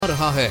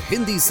रहा है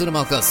हिंदी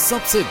सिनेमा का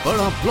सबसे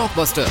बड़ा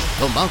ब्लॉकबस्टर।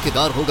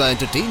 धमाकेदार होगा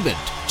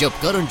एंटरटेनमेंट जब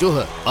करण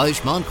जौहर,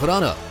 आयुष्मान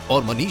खुराना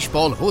और मनीष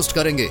पॉल होस्ट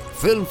करेंगे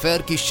फिल्म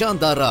फेयर की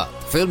शानदार रात।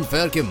 फिल्म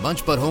फेयर के मंच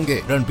पर होंगे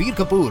रणबीर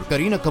कपूर,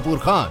 करीना कपूर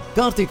खान,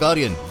 कार्तिक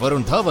आर्यन,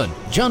 वरुण धवन,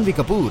 जानवी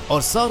कपूर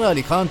और सारा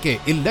अली खान के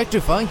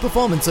इलेक्ट्रीफाइंग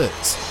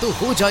परफॉर्मेंसेस। तो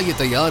हो जाइए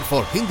तैयार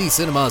for Hindi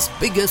cinema's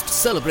biggest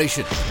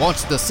celebration.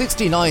 Watch the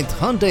 69th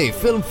Hyundai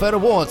Film Fair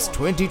Awards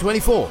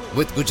 2024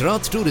 with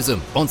Gujarat Tourism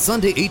on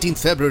Sunday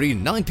 18th February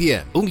 9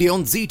 p.m. only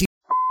on ZT.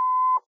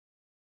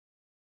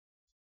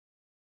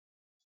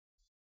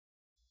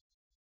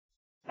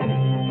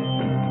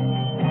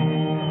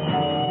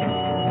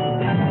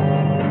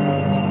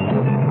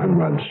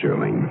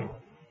 Sterling.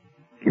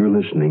 You're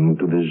listening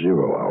to the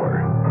Zero Hour.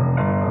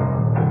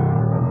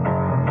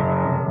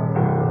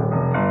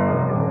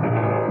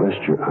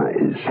 Rest your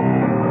eyes.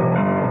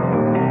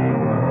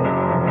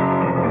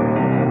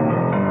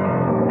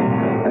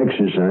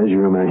 Exercise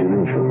your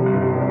imagination.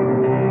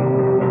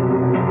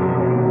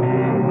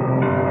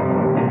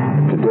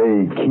 Today,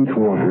 Keith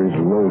Walker's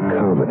low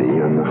comedy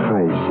on the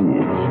high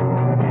seas.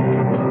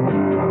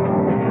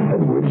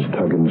 Edward's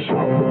Tug and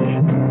Salvage.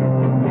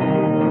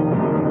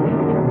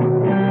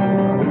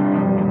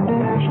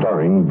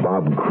 Starring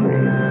Bob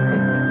Crane.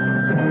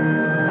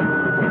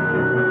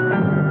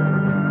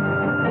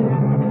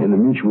 In the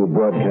Mutual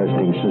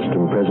Broadcasting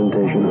System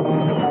presentation of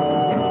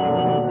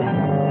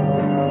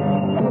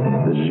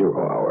The Zero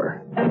Hour.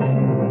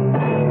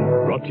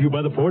 Brought to you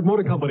by the Ford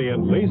Motor Company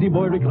and Lazy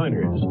Boy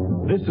Recliners.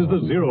 This is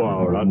The Zero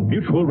Hour on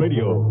Mutual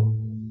Radio.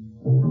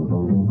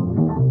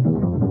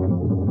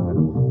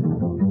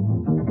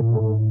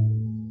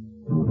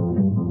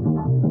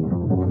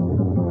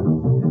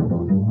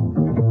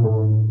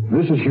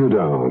 This is Hugh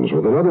Downs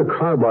with another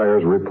car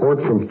buyer's report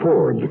from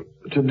Ford.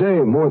 Today,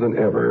 more than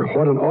ever,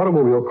 what an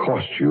automobile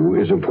costs you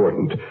is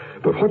important.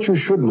 But what you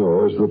should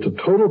know is that the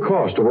total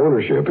cost of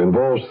ownership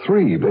involves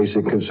three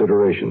basic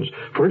considerations: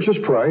 purchase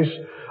price,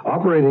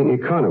 operating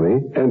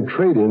economy, and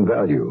trade-in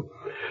value.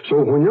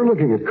 So when you're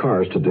looking at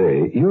cars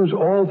today, use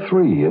all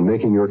three in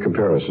making your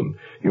comparison.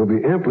 You'll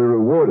be amply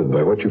rewarded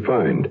by what you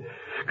find.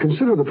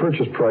 Consider the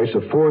purchase price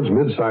of Ford's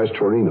midsize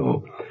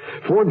Torino.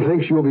 Ford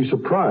thinks you'll be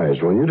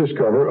surprised when you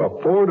discover a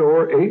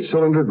four-door,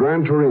 eight-cylinder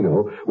Gran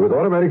Torino with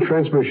automatic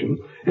transmission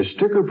is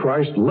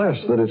sticker-priced less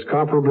than its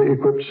comparably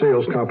equipped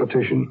sales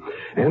competition.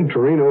 And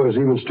Torino is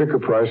even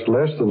sticker-priced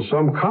less than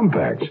some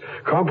compacts,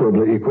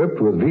 comparably equipped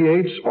with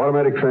V8s,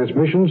 automatic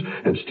transmissions,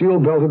 and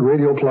steel-belted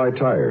radial-ply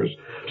tires.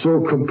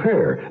 So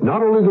compare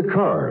not only the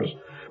cars,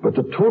 but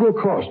the total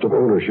cost of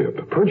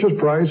ownership, purchase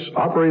price,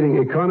 operating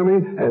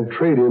economy, and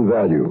trade-in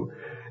value.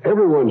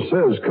 Everyone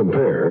says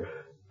compare.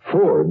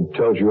 Ford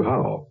tells you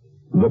how.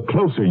 The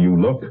closer you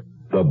look,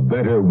 the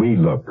better we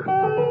look.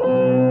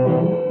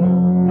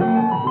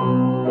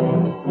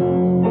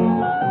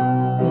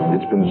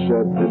 It's been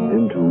said that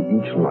into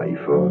each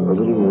life a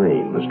little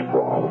rain must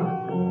fall.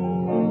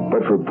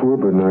 But for poor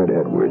Bernard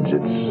Edwards,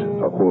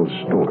 it's a whole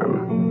storm.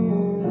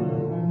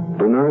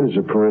 Bernard is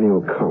a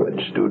perennial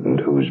college student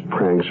whose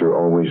pranks are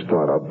always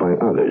thought of by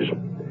others.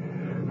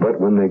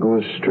 But when they go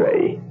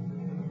astray,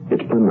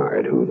 it's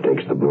Bernard who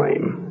takes the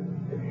blame.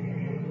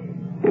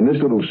 In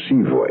this little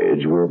sea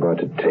voyage we're about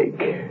to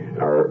take,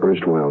 our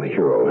erstwhile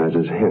hero has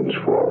his hands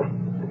full.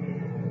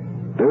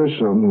 There are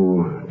some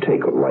who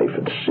take life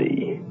at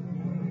sea,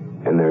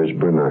 and there's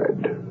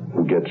Bernard,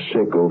 who gets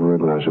sick over a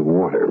glass of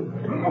water.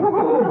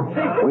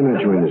 Why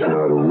not join us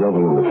now to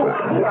revel in the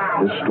fact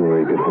that this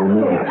story could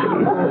only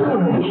happen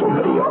to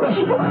somebody else?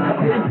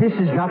 This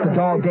is not the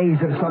dull days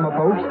of summer,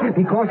 folks,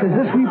 because as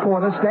this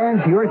reporter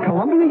stands here at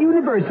Columbia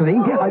University,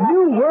 a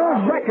new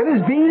world record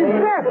is being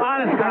set.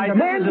 Honest, guys,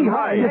 and the man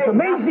behind this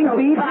amazing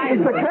feat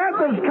is the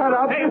Panthers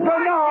cut-up,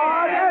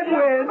 Bernard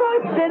Edwards.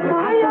 At the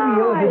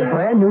wheel of his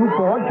brand-new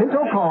Ford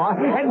Pinto car,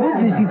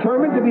 Edwards is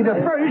determined to be the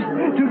first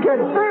to get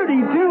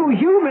 32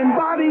 human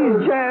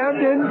bodies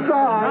jammed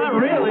inside. Not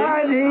really.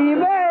 And he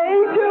may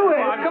do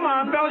it. Oh, come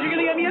on, fellas, you're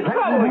going to get me in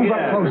trouble Move again.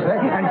 up closer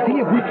and see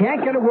if we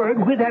can't get a word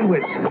with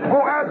Edwards.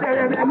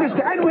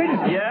 Mr. Edwards?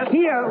 Yes?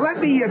 Here, let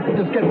me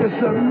just get this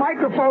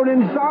microphone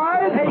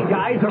inside. Hey,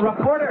 guys, a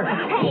reporter.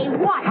 Hey,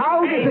 what?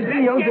 How does it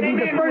feel to be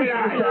the first to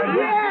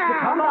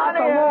come out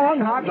the long,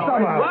 hot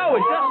summer? Whoa,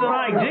 it's just an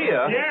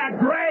idea. Yeah,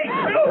 great.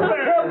 Super.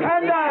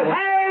 And,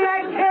 hey,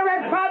 let's hear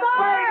it for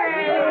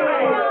Bernie.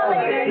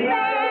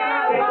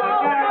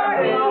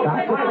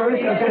 That's the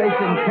first of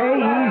station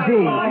KEZ.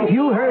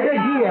 You heard it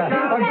here.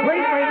 A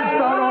great way to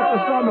start off the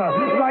summer.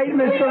 Right,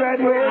 Mr.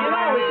 Edwards?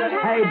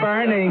 Hey,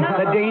 Bernie,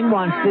 the dean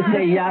wants to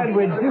see you.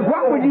 Edwards,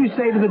 what would you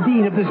say to the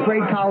dean of this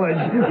great college?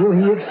 Will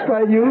he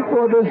expel you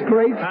for this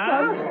great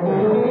stunt?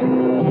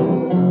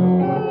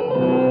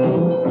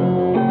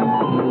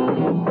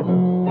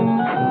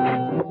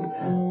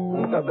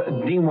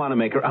 Dean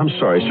Wanamaker, I'm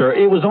sorry, sir.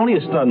 It was only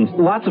a stunt.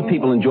 Lots of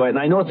people enjoy it, and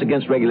I know it's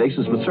against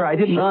regulations, but, sir, I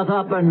didn't... Shut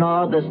up,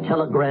 Bernard. This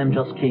telegram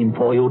just came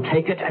for you.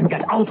 Take it and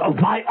get out of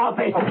my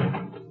office.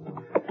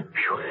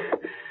 Whew.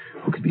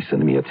 Who could be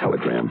sending me a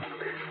telegram?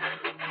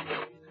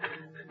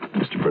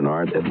 Mr.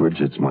 Bernard Edwards,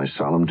 it's my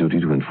solemn duty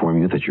to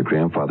inform you that your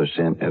grandfather,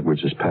 Sam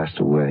Edwards, has passed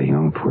away.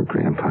 Oh, poor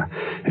Grandpa.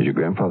 As your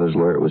grandfather's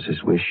lawyer, it was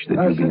his wish that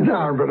you be... Sit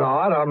down,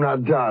 Bernard. I'm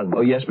not done.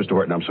 Oh, yes, Mr.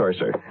 Horton. I'm sorry,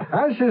 sir.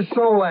 As his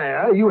sole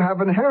heir, you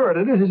have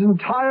inherited his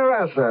entire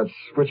assets,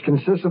 which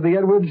consist of the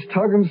Edwards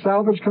Tug and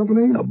Salvage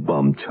Company. A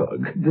bum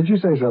tug. Did you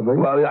say something?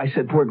 Well, I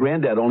said poor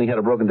Granddad only had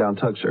a broken-down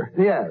tug, sir.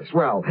 Yes,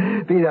 well,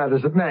 be that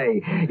as it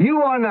may,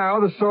 you are now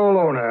the sole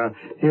owner.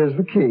 Here's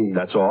the key.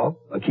 That's all?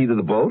 A key to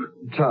the boat?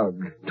 Tug.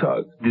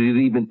 Tug. Did he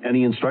leave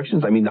any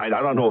instructions? I mean, I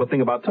don't know a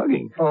thing about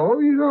tugging. Oh,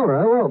 you don't?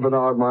 Well,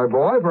 Bernard, my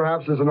boy,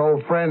 perhaps as an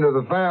old friend of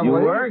the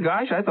family... You were?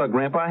 Gosh, I thought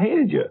Grandpa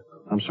hated you.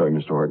 I'm sorry,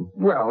 Mr. Horton.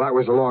 Well, that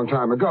was a long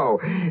time ago.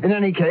 In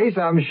any case,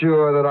 I'm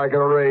sure that I can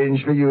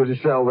arrange for you to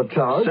sell the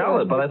tug. Sell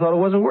it, but I thought it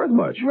wasn't worth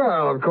much.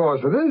 Well, of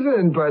course it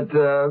isn't, but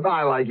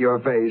I like your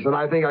face, and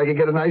I think I could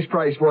get a nice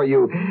price for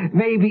you.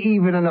 Maybe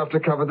even enough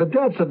to cover the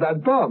debts of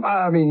that bum.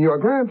 I mean, your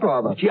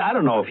grandfather. Gee, I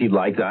don't know if he'd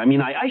like that. I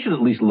mean, I should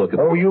at least look at...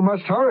 Oh, you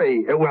must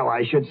hurry. Well,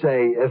 I should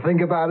say,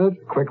 think about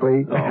it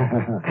quickly.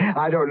 Oh.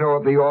 I don't know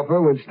if the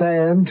offer would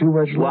stand too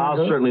much longer.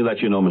 Well, I'll certainly let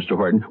you know, Mr.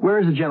 Horton. Where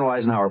is the General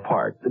Eisenhower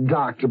Park?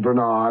 Dr.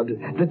 Bernard,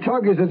 the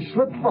tug is at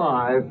Slip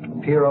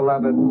 5, Pier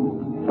 11.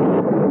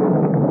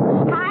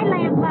 Hi,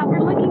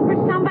 landlubber, looking for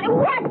somebody.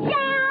 Watch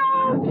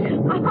out!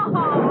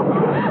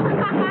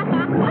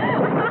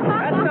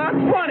 That's not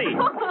funny.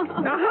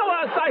 Now, how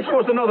else I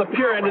supposed to know the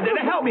pier ended there?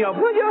 Help me out,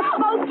 will you?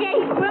 Okay,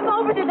 swim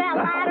over to that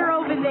ladder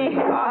over there.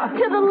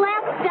 To the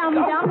left,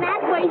 dum-dum.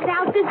 That way's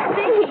out to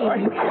sea.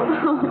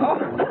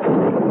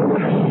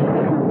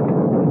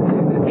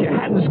 If you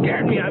hadn't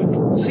scared me, I'd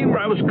seen where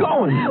I was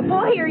going.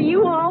 Boy, are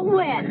you all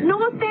wet. No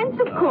offense,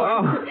 of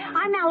course.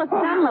 I'm Alice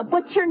Dunlop.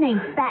 What's your name,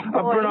 fat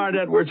boy? Bernard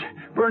Edwards.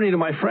 Bernie to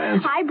my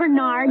friends. Hi,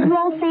 Bernard. You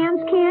old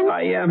Sam's kin?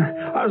 I am.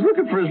 I was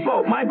looking for his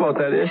boat. My boat,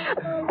 that is.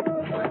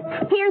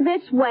 Here,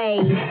 this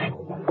way.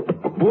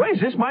 Boy, is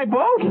this my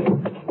boat?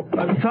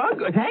 A tug?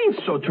 Hey,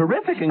 it's so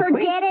terrific and clean.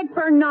 Forget it,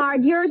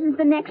 Bernard. Yours is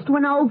the next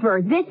one over.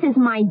 This is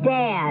my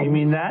dad. You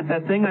mean that?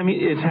 That thing? I mean,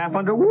 it's half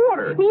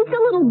underwater. Needs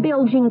a little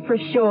bilging for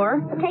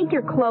sure. Take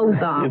your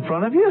clothes off. In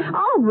front of you?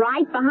 All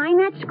right. Behind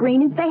that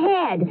screen is the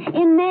head.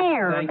 In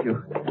there. Thank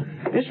you.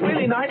 It's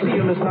really nice of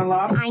you, Miss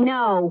Dunlop. I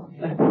know.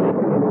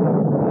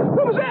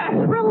 What was that?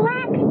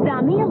 Relax,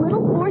 dummy. A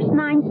little force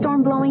 9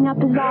 storm blowing up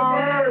is all.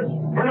 Edwards!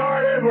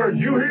 Bernard Edwards,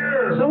 you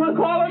here? Someone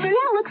calling me?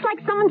 Yeah, looks like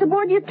someone's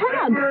aboard your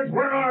tug. Edwards,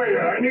 where are you?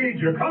 I need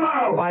you. Come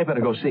out. Well, I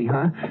better go see,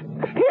 huh?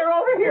 Here,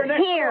 over here,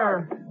 next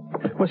Here. door.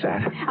 What's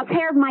that? A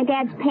pair of my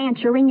dad's pants.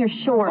 You're in your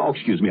shorts. Oh,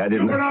 excuse me, I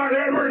didn't... Bernard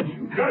Edwards,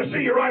 gotta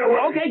see you right away.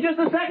 Okay, just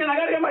a second. I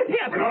gotta get my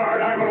pants.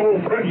 Bernard, I'm an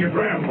old friend of your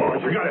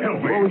grandpa's. You gotta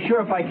help me. Well,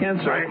 sure, if I can,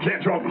 sir. I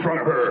can't talk in front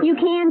of her. You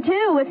can,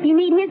 too. If you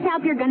need his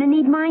help, you're going to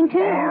need mine,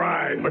 too. All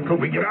right, but could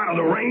we get out of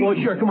the rain? Well,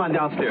 sure, come on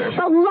downstairs.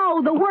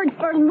 Below. The word's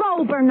for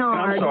low,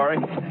 Bernard. I'm sorry.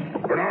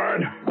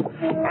 Bernard,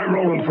 I'm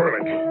Roland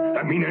Furlick.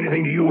 That mean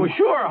anything to you? Well,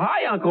 sure.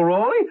 Hi, Uncle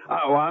Rolly.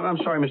 Oh, I'm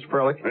sorry, Mr.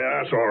 Furlick.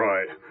 Yeah, that's all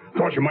right.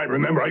 Thought you might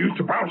remember I used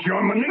to bounce you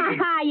on my knee.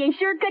 You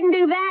sure couldn't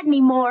do that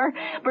anymore.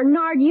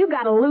 Bernard, you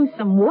got to lose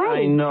some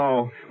weight. I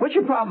know. What's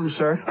your problem,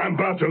 sir? I'm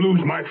about to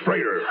lose my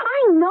freighter.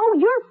 I know.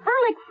 You're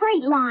Furlick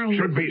Freight Line.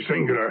 Should be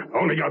singular.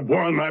 Only got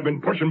one. I've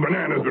been pushing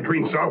bananas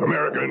between South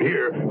America and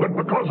here. But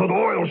because of the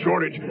oil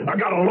shortage, I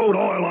got to load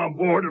oil on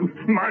board and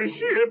my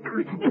ship.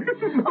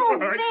 Oh,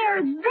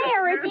 there.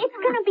 It's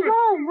going to be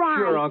all right.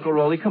 Sure, Uncle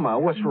Rolly. Come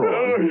on. What's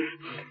wrong?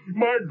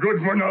 My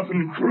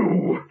good-for-nothing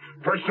crew.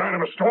 First sign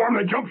of a storm,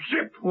 they jump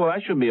ship. Well,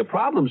 that shouldn't be a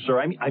problem, sir.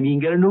 I mean,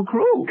 get a new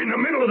crew. In the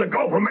middle of the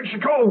Gulf of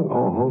Mexico.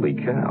 Oh, holy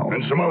cow.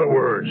 And some other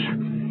words.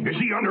 You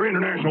see, under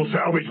international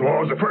salvage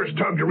laws, the first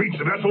tug to reach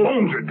the vessel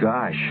owns it.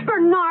 Gosh.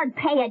 Bernard,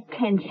 pay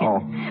attention. Oh.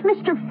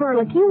 Mr.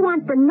 Furlick, you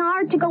want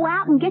Bernard to go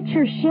out and get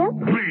your ship?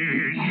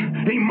 Please.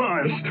 He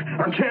must.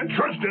 I can't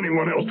trust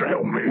anyone else to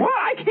help me. Well,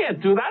 I can't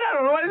do that. I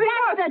don't know anything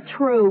That's the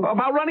truth.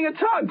 about running a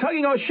tug,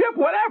 tugging a ship,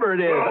 whatever it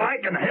is. Well, I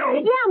can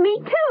help. Yeah,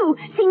 me too.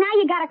 See, now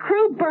you got a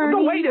crew, Bernie.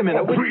 No, wait a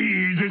minute.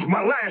 Please, it's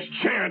my last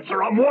chance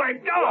or I'm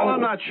wiped out. Well,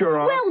 I'm not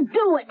sure. We'll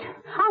do it.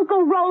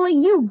 Uncle Rolly,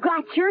 you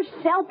got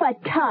yourself a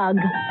tug.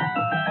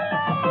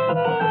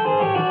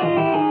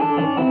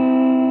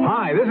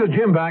 Hi, this is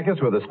Jim Backus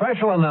with a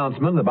special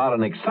announcement about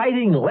an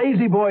exciting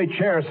Lazy Boy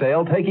chair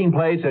sale taking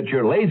place at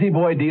your Lazy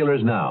Boy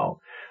dealers now.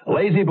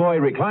 Lazy Boy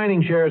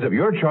reclining chairs of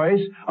your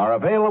choice are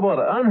available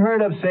at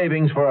unheard of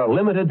savings for a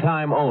limited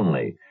time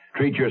only.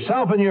 Treat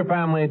yourself and your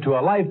family to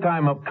a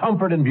lifetime of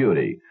comfort and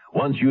beauty.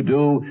 Once you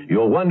do,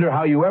 you'll wonder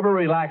how you ever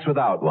relax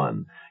without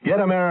one. Get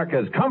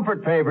America's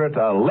comfort favorite,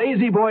 a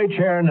Lazy Boy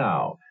chair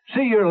now.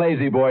 See your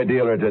Lazy Boy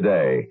dealer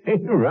today.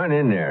 Run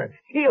in there.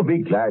 He'll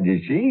be glad to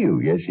see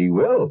you. Yes, he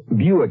will.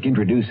 Buick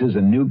introduces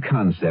a new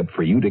concept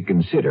for you to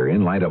consider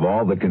in light of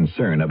all the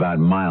concern about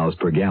miles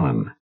per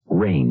gallon.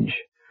 Range.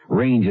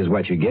 Range is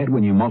what you get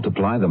when you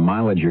multiply the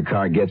mileage your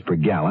car gets per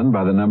gallon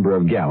by the number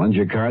of gallons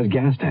your car's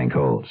gas tank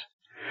holds.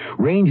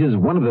 Range is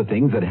one of the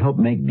things that help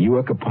make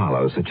Buick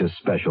Apollo such a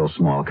special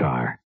small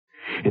car.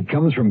 It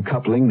comes from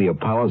coupling the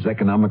Apollo's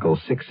economical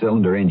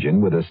 6-cylinder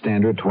engine with a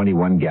standard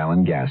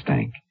 21-gallon gas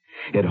tank.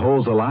 It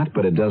holds a lot,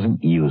 but it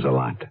doesn't use a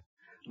lot.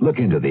 Look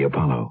into the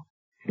Apollo.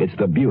 It's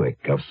the Buick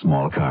of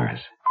small cars.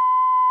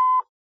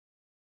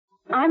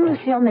 I'm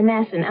Lucille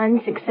Maness, an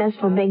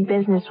unsuccessful big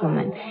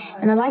businesswoman,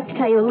 and I'd like to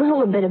tell you a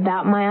little bit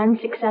about my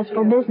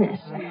unsuccessful business.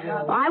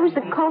 Well, I was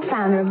the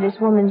co-founder of this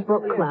women's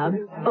book club,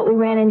 but we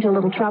ran into a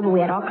little trouble. We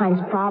had all kinds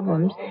of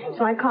problems,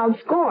 so I called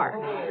SCORE.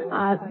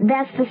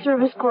 That's the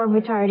Service Corps of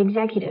Retired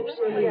Executives.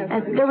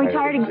 They're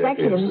retired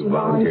executives who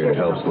volunteer to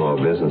help small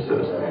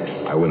businesses.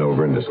 I went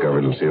over and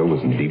discovered Lucille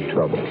was in deep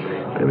trouble.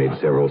 I made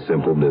several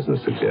simple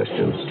business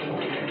suggestions.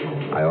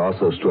 I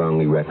also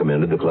strongly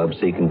recommended the club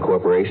seek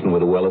incorporation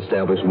with a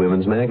well-established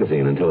women's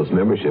magazine until its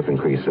membership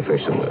increased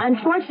sufficiently.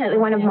 Unfortunately,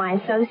 one of my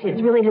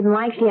associates really didn't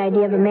like the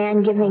idea of a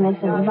man giving us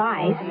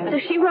advice, so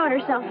she wrote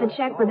herself a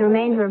check with the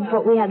remainder of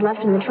what we had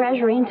left in the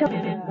treasury until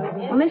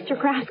Mr.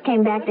 Krause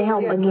came back to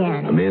help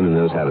again. A man who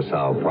knows how to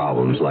solve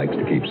problems likes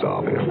to keep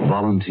solving them.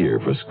 Volunteer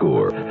for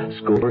SCORE.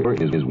 SCORE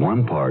is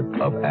one part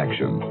of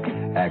action.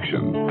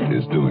 Action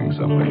is doing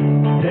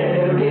something.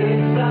 There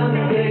is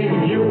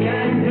something you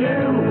can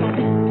do.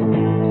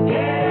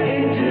 Get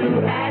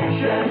into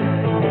action.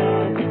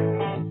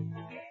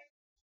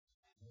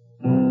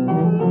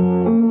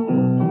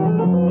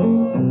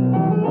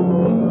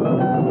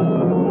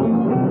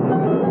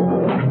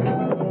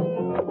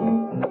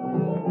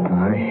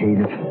 I hate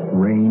it.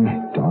 Rain,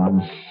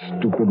 darn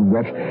stupid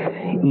wet,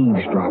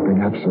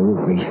 eavesdropping,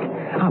 absolutely.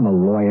 I'm a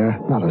lawyer,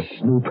 not a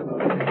snoop.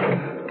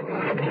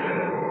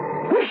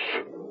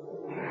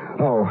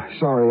 Oh,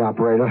 sorry,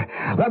 operator.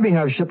 Let me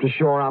have ship to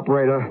shore,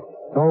 operator.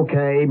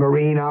 Okay,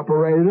 marine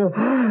operator.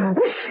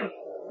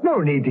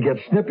 No need to get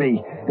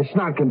snippy. It's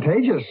not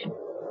contagious.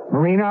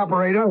 Marine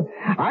operator,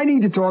 I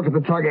need to talk to the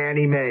tug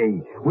Annie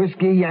Mae.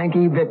 Whiskey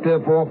Yankee Victor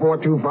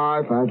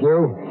 4425, thank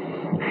you.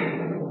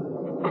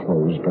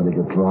 Clothes better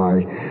get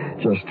dry.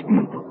 Just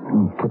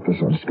put this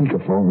on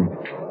speakerphone.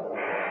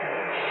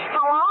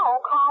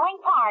 Hello, calling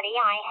party.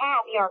 I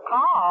have your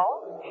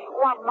call.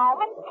 One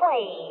moment,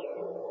 please.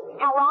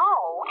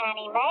 Hello,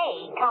 Annie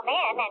Mae. Come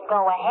in and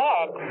go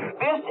ahead.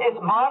 This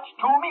is March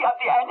Toomey of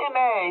the Annie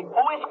Mae.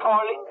 Who is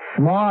calling?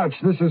 March,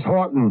 this is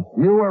Horton.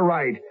 You were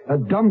right. A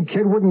dumb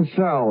kid wouldn't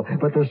sell,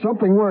 but there's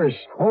something worse.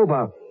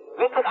 Over.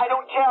 Listen, I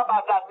don't care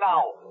about that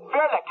now.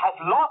 Verlick has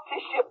lost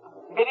his ship.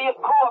 Idiot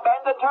crew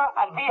abandoned her,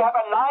 and we have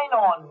a line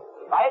on.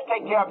 I'll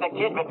take care of the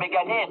kid when we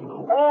get in.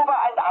 Over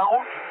and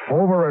out.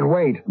 Over and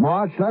wait.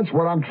 March, that's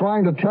what I'm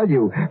trying to tell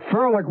you.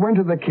 Furlick went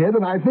to the kid,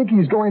 and I think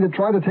he's going to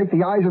try to take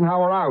the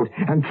Eisenhower out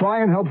and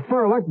try and help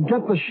Furlick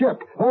get the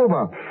ship.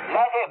 Over.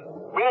 Let him.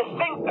 We'll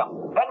sink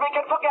them. Then we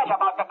can forget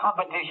about the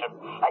competition.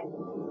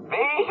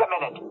 Wait a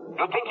minute.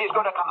 You think he's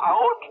going to come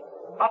out?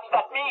 What's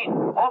that mean?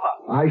 Over.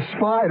 I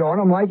spied on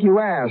him like you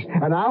asked,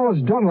 and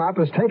Alice Dunlap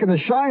has taken a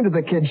shine to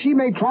the kid. She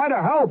may try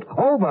to help.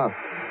 Over.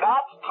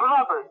 That's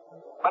trouble.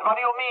 But what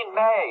do you mean,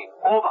 May?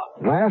 Over.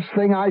 Last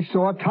thing I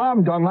saw,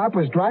 Tom Dunlap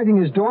was dragging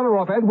his daughter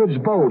off Edward's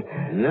boat.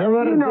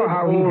 Never you know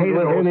how he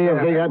hated any of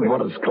the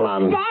Edwards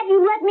clan. Dad, you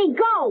let me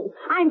go.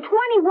 I'm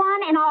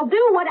 21 and I'll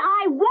do what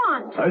I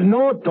want.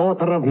 No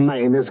daughter of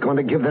mine is going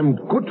to give them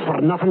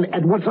good-for-nothing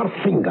Edwards or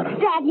finger.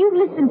 Dad, you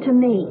listen to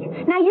me.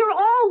 Now, you're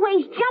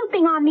always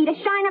jumping on me to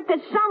shine up to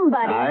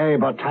somebody. Aye,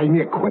 but time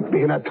you quit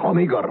being a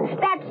Tommy girl.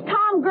 That's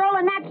Tom girl,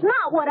 and that's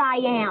not what I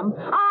am.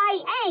 I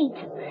ain't.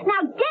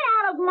 Now, get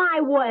out of my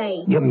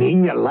way. You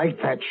mean you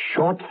like that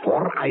short,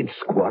 four-eyed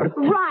squirt?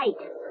 Right.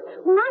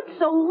 Not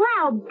so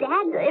loud,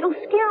 Dad. It'll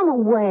scare him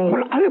away.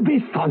 Well, I'll be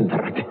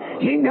thundered.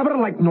 You ain't never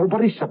liked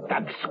nobody except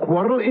that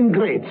squirrel in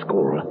grade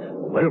school.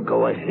 Well,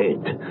 go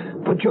ahead.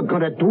 But you're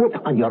gonna do it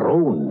on your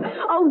own.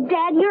 Oh,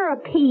 Dad, you're a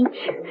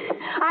peach.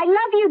 I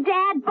love you,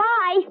 Dad.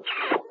 Bye.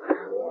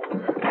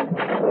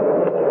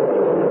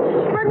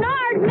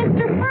 Bernard,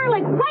 Mr.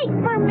 Furlick, wait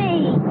for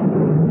me.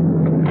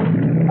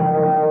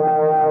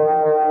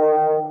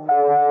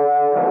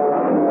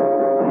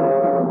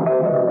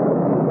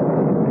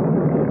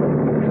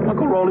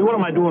 What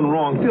am I doing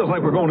wrong? Feels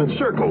like we're going in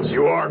circles.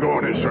 You are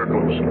going in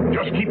circles.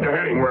 Just keep the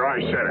heading where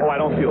I said it. Oh, I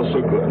don't feel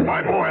so good.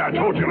 My boy, I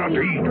told you not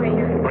to eat.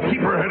 But keep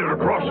her headed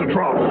across the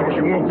trough so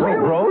she won't broach.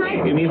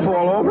 Broach? You mean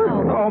fall over?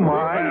 Oh,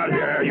 my.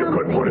 Yeah, you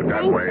could put it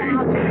that way.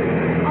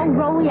 Oh,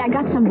 Rolly, I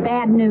got some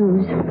bad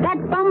news. That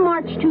bum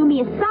March Toomey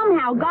has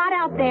somehow got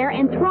out there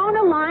and thrown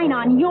a line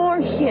on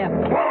your ship.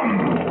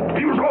 Bum!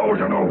 He was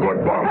always a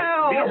no-good bum.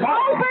 Help!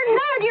 Oh,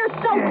 Bernard, you're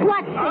so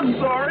klutzy. I'm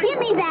sorry. Give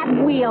me that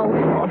wheel.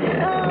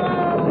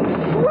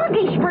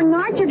 Sluggish,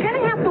 Bernard. You're going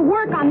to have to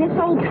work on this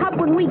old tub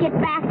when we get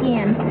back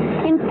in.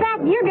 In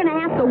fact, you're going to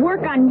have to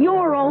work on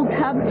your old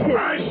tub, too.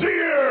 I see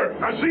her!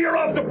 I see her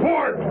off the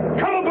port!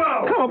 Come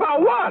about! Come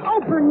about what? Oh,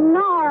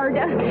 Bernard.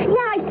 Yeah,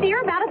 I see her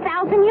about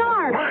 1,000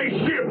 yards. My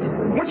ship!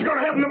 What's going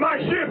to happen to my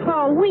ship?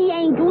 Oh, we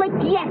ain't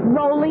licked yet,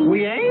 Rolly.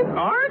 We ain't?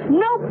 Aren't?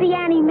 Nope, the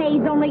Annie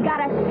Mae's only got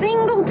a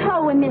single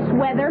toe in this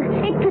weather.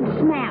 It could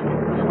snap.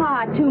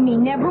 Ah, Toomey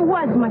never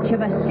was much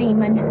of a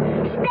seaman.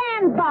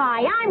 Stand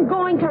by. I'm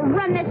going to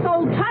run this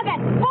old tug at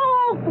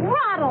full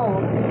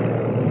throttle.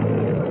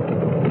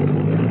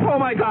 Oh,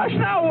 my gosh,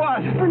 now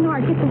what?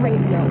 Bernard, get the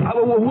radio.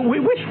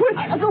 Which?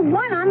 The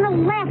one on the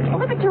left.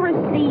 Flip it to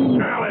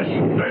receive. Alice,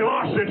 they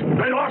lost it.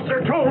 They lost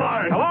their tow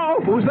line. Hello?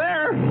 Who's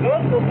there?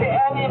 This is the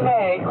Annie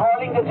Mae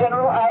calling the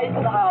General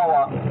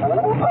Eisenhower.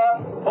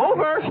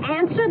 Over.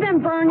 Answer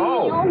them, Bernie.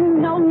 Oh.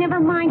 No, never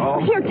mind. Oh.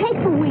 Here, take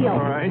the wheel. All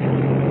right.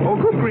 Oh,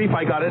 good grief,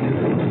 I got it.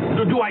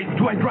 Do I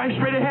drive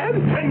straight ahead?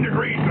 10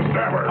 degrees to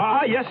starboard.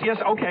 Yes,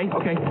 okay.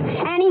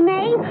 Annie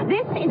Mae,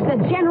 this is the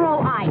General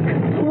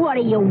Ike. What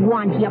do you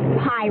want, you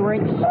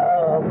pirates?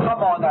 Oh,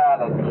 come on,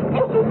 Alice.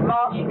 This is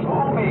not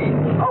Stroomy.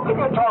 How can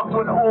you talk to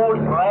an old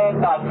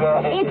friend that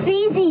way? It's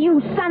easy,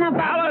 you son of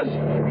a... Alice!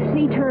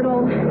 Sea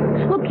Turtle.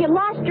 Look, you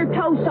lost your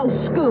tow, so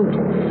scoot.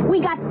 We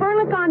got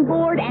Furlick on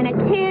board, and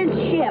it's his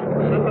ship.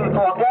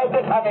 Forget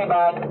it,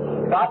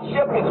 honeyman. That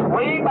ship is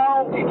free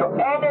bounty to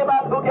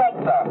anyone who gets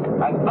her.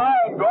 And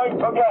I'm going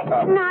to get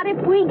her. Not if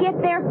we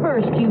get there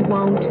first, you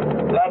won't.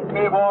 Let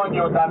me warn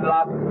you,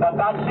 Dunlop,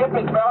 that ship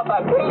is worth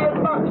 $1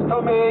 million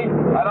to me,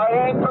 and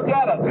I ain't to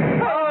get it.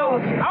 Oh,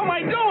 how am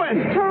I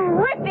doing?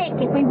 Terrific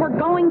if we were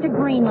going to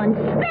Greenland.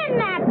 Spin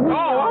that wheel.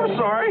 Oh, I'm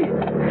sorry.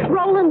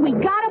 Roland, we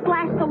gotta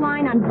blast the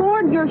line on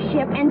board your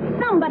ship, and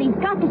somebody's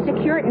got to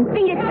secure it and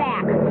feed it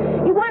back.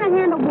 You want to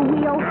handle the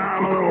wheel?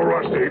 I'm a little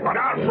rusty, but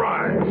I'll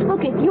try.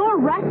 Look, if you're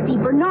rusty,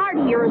 Bernard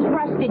here is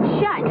rusted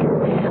shut.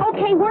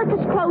 Okay, work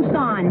is close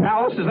on.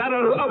 Alice, is that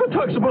other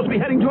tug supposed to be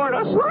heading toward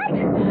us? What?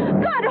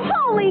 Good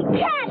holy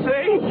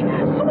catfish!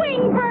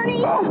 Swing,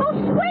 Bernie! Oh,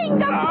 swing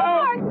the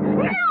port!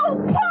 No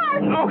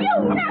port! Oh,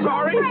 you knuckle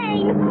sorry.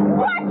 brain!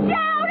 Watch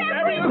out,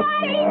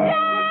 everybody!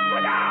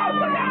 Look out!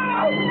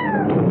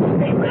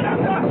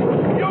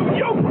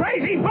 You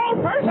crazy boat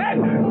person!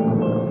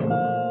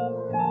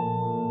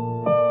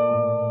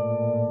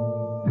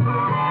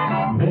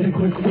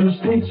 Mediquit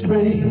First Aid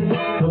Spray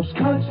helps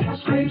cuts,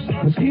 scrapes,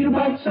 mosquito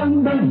bites,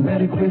 sunburn.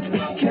 Mediquit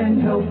can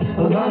help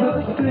a lot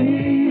of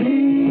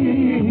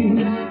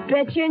things.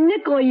 Bet you a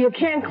nickel you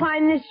can't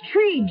climb this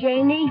tree,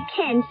 Janie.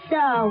 Can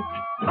so.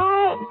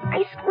 Oh,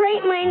 I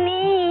scraped my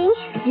knee.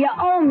 You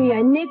owe me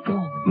a nickel.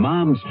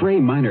 Mom, spray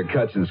minor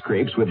cuts and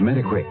scrapes with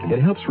Mediquick.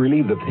 It helps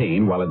relieve the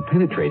pain while it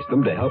penetrates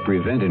them to help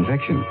prevent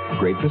infection.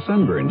 Great for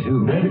sunburn, too.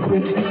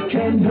 Mediquit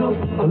can help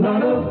a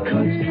lot of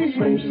cuts,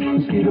 scrapes,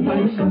 mosquito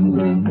bites,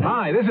 sunburn.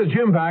 Hi, this is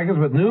Jim Backus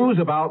with news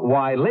about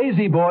why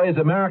Lazy Boy is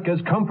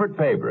America's comfort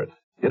favorite.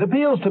 It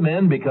appeals to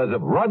men because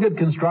of rugged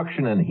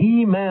construction and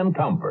He-Man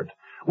comfort.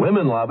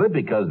 Women love it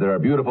because there are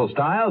beautiful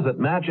styles that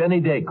match any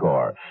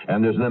decor,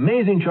 and there's an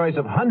amazing choice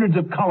of hundreds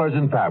of colors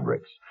and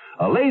fabrics.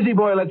 A Lazy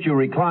Boy lets you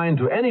recline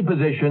to any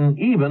position,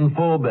 even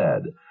full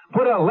bed.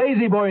 Put a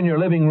Lazy Boy in your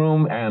living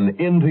room and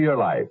into your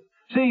life.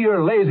 See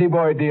your Lazy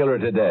Boy dealer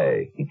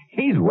today.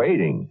 He's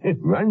waiting.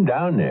 Run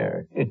down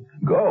there.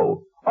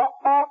 Go.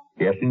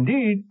 Yes,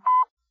 indeed.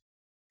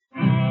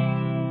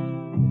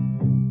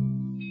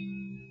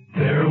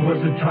 There was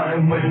a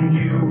time when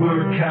you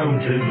were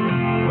counted,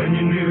 when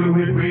you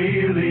knew it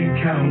really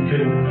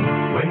counted,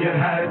 when you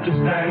had to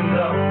stand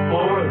up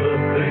for the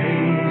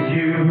things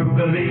you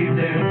believed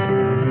in.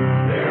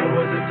 There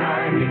was a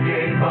time you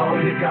gave all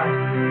you got,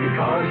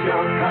 because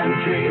your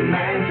country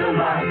meant a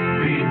lot.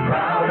 Be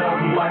proud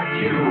of what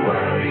you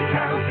were, be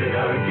counted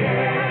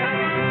again.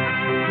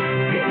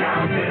 Be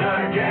counted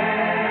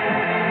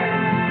again,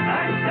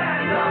 and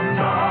stand up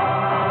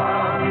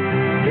tall.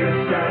 You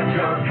served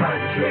your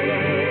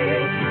country.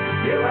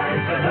 You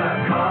answer the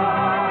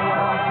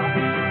call,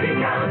 be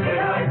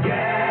counted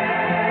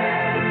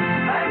again,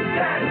 and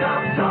stand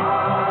up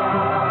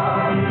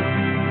tall.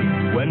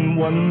 When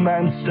one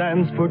man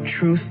stands for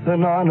truth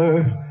and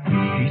honor,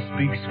 he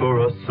speaks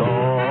for us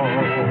all.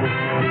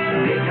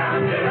 Be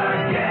counted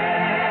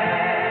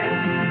again,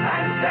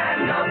 and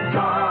stand up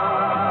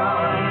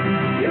tall.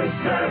 You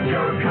serve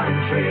your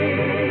country,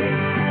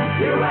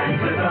 you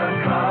answer the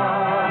call.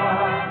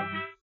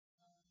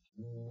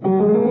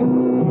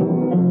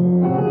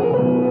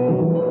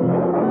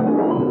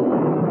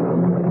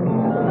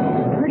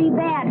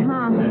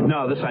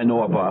 No, this I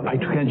know about. I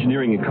took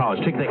engineering in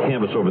college. Take that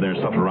canvas over there and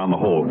stuff it around the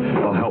hole.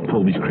 I'll help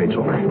pull these crates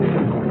over.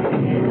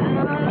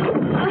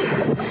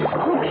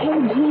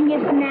 Okay,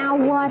 genius, now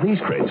what? These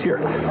crates, here.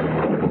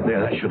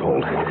 There, that should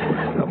hold.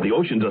 Hope the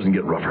ocean doesn't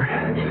get rougher.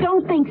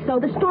 Don't think so.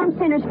 The storm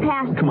center's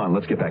passed. Come on,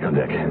 let's get back on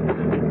deck.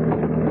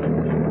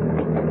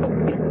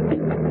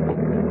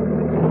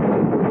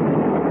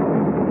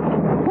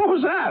 What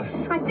was that?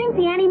 I think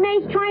the Annie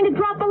Mae's trying to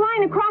drop a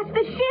line across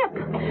the ship.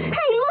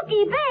 Hey,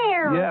 looky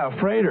there! Yeah, a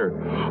freighter.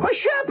 A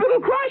ship!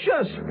 It'll crush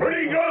us!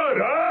 Pretty good,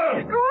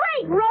 huh?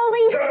 Great,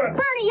 Rolly!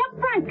 Bernie, up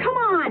front, come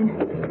on!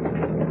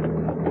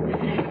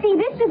 See,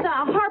 this is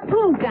a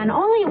harpoon gun,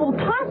 only it will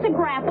toss a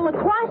grapple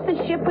across the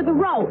ship with a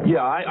rope.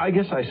 Yeah, I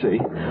guess I see.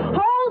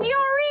 Hold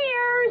your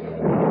ears!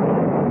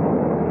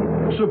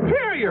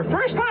 Superior!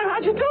 First time?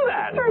 How'd you do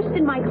that? First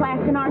in my class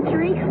in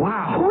archery.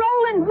 Wow.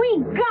 Roland,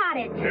 we got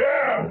it!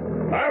 Yeah!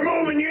 I'm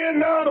moving you in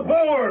now to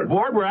board.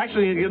 Board? We're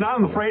actually going to get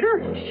on the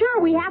freighter?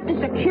 Sure, we have to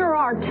secure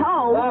our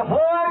tow.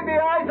 Ahoy,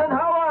 the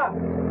Eisenhower!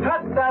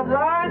 Cut that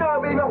line or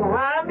we will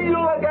ram you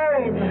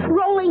again.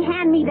 Rolly,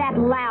 hand me that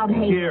loud,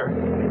 Hayden. Here.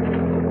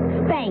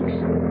 Thanks.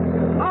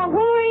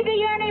 Ahoy the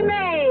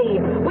enemy!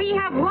 We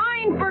have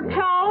line for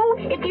tow.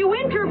 If you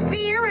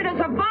interfere, it is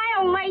a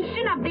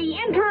violation of the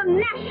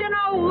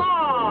international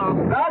law.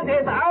 That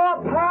is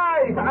our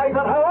prize,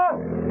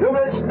 Eisenhower. You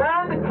will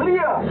stand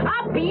clear.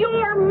 Up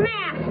your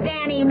mast,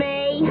 Annie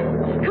Mae.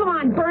 Come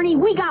on, Bernie,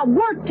 we got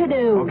work to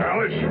do. Look,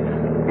 Alice,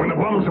 when the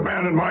bums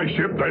abandoned my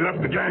ship, they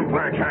left the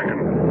gangplank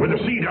hanging. With the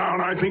sea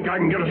down, I think I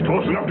can get us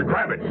close enough to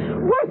grab it.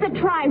 Worth a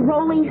try,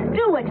 Rolly.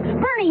 Do it.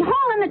 Bernie,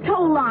 haul in the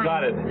tow line.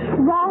 Got it.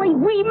 Rolly,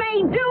 we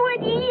may do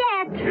it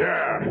yet.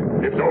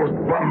 Yeah, if those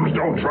bums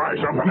don't try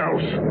something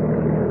else.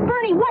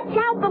 Bernie, watch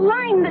out the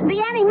line. The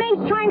Annie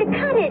Mae's trying to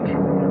cut it.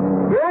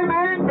 We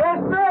mean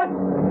business.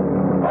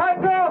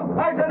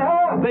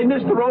 Eisenhower. They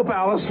missed the rope,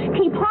 Alice.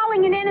 Keep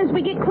hauling it in as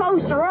we get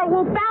closer, or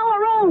we'll foul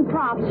our own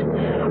props.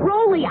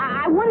 Rolly,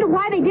 I wonder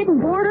why they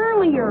didn't board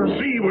earlier.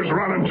 Sea was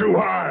running too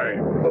high.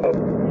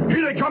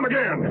 Here they come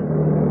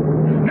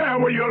again. Now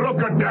will you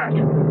look at that?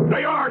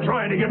 They are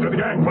trying to get to the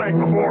gangplank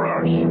before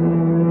us.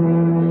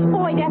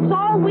 Boy, that's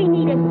all we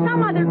need is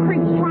some other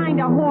creeps trying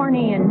to horn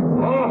in.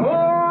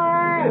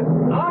 Ahoy!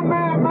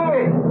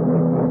 Enemy!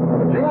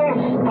 You will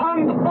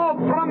stand up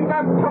from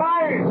the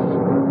prize.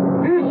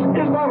 This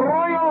is the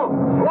Royal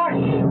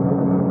Flush.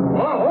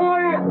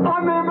 Ahoy,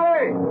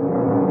 enemy!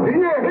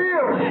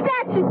 Here!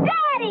 That's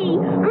Daddy!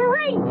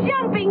 Great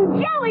jumping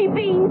jelly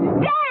beans,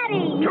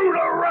 Daddy! To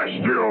the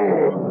rescue!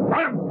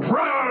 I'm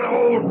proud of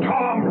old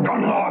Tom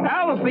Dunlop.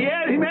 Alice, the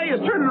Annie Mae is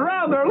turning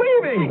around. They're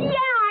leaving.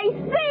 Yeah, I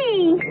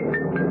see.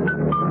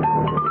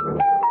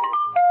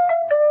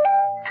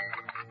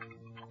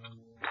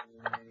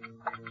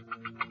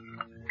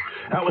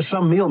 That was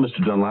some meal,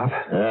 Mr. Dunlop.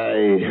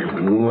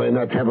 Why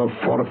not have a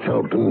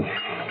four-fountain?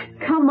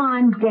 Come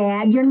on,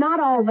 Dad. You're not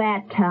all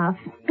that tough.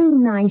 Be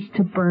nice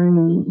to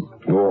Bernie.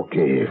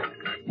 Okay.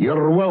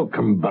 You're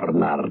welcome,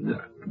 Bernard.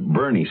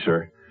 Bernie,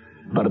 sir.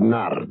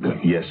 Bernard.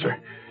 Yes, sir.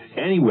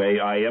 Anyway,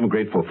 I am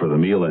grateful for the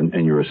meal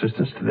and your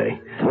assistance today.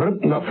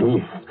 Weren't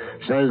nothing.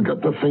 So I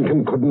got to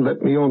thinking couldn't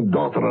let me own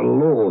daughter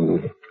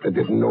alone. I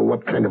didn't know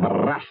what kind of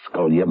a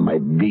rascal you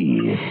might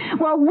be.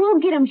 Well, we'll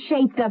get him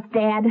shaped up,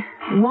 Dad.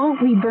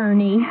 Won't we,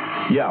 Bernie?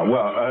 Yeah,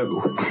 well,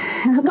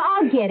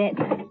 I'll get it.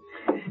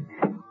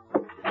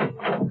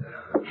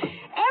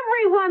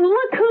 Everyone,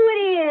 look who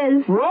it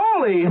is.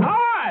 Rolly,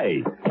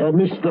 hi!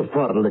 Mr.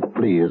 Farlick,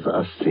 please,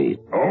 a seat.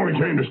 I only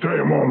came to stay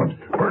a moment.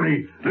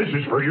 Bernie, this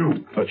is for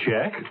you. A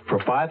check? For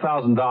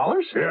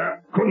 $5,000? Yeah,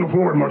 couldn't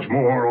afford much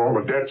more, all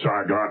the debts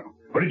I got.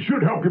 But it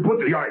should help you put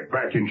the Ike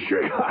back in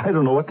shape. I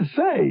don't know what to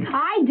say.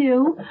 I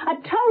do. A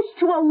toast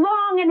to a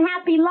long and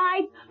happy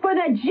life for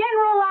the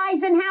General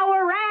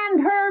Eisenhower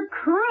and her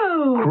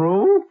crew.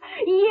 Crew?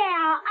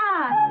 Yeah,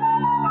 us.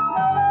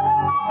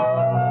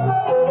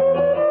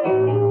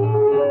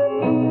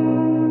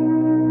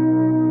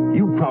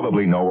 You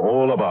probably know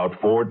all about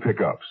Ford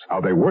pickups, how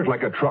they work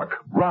like a truck,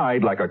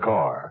 ride like a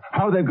car,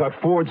 how they've got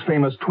Ford's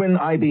famous twin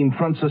I-beam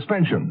front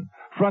suspension,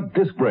 front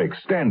disc brakes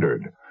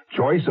standard,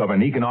 choice of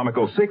an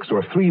economical 6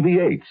 or 3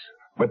 V8s.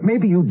 But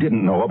maybe you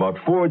didn't know about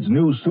Ford's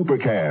new Super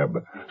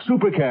Cab.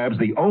 Super Cab's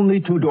the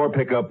only two-door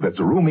pickup that's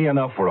roomy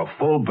enough for a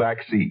full back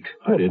seat.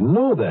 I didn't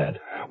know that.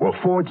 Well,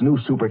 Ford's new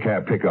Super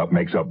Cab pickup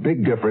makes a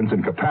big difference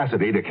in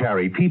capacity to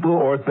carry people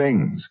or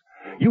things.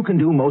 You can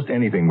do most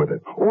anything with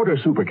it. Order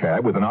Super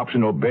Cab with an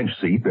optional bench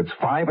seat that's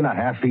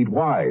 5.5 feet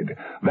wide.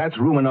 That's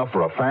room enough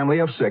for a family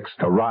of 6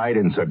 to ride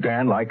in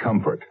sedan-like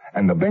comfort.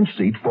 And the bench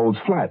seat folds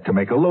flat to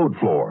make a load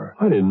floor.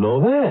 I didn't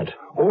know that.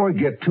 Or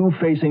get 2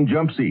 facing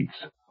jump seats.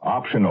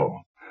 Optional.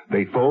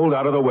 They fold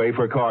out of the way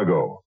for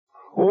cargo.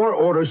 Or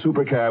order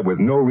Super Cab with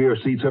no rear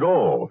seats at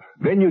all.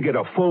 Then you get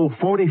a full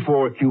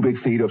 44 cubic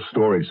feet of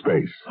storage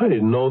space. I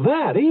didn't know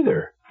that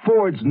either.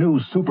 Ford's new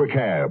Super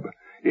Cab.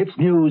 It's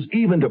news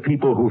even to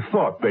people who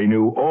thought they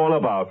knew all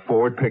about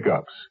Ford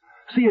pickups.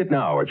 See it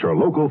now at your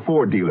local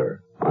Ford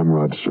dealer. I'm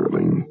Rod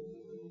Serling.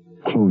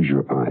 Close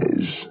your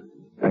eyes.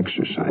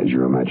 Exercise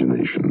your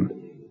imagination.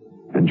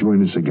 And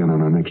join us again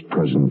on our next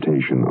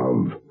presentation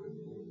of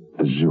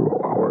The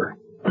Zero Hour.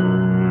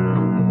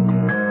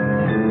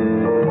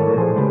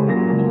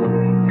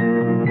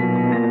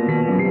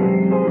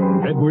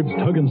 Edwards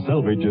Tug and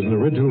Salvage is an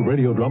original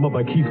radio drama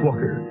by Keith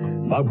Walker.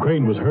 Bob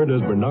Crane was heard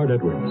as Bernard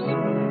Edwards.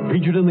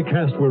 Featured in the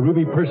cast were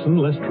Ruby Person,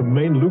 Les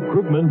Tremaine, Luke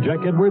Krugman,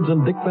 Jack Edwards,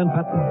 and Dick Van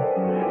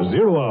Patten.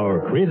 Zero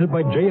Hour, created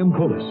by J.M.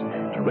 Collis,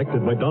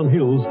 directed by Don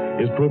Hills,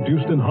 is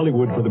produced in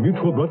Hollywood for the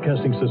Mutual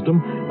Broadcasting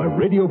System by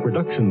Radio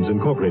Productions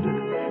Incorporated.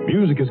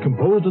 Music is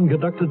composed and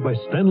conducted by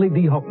Stanley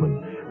D.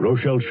 Hoffman.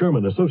 Rochelle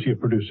Sherman, associate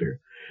producer.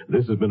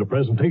 This has been a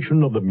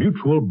presentation of the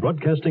Mutual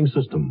Broadcasting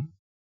System.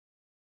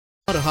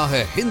 आ रहा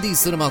है Hindi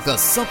cinema का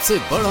सबसे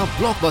बड़ा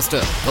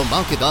blockbuster.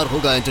 धमाकेदार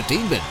होगा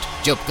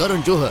entertainment जब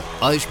करण जौहर,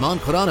 आयुष्मान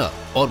खुराना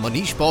और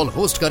Manish Paul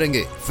host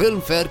करेंगे फिल्म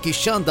फेयर की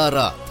शानदार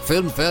रात।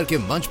 फिल्म फेयर के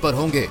मंच पर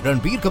होंगे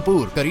रणबीर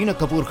कपूर, करीना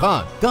कपूर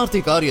खान,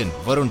 कार्तिक आर्यन,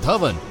 वरुण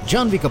धवन,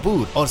 जानवी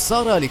कपूर और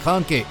सारा अली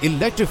खान के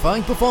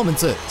इलेक्ट्रीफाइंग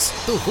परफॉर्मेंसेस।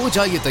 तो हो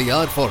जाइए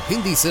तैयार for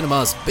Hindi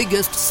cinema's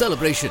biggest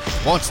celebration.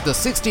 Watch the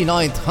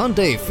 69th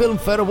Hyundai Film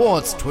Fair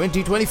Awards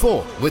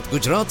 2024 with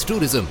Gujarat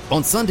Tourism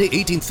on Sunday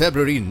 18th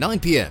February 9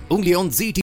 p.m. only on ZT.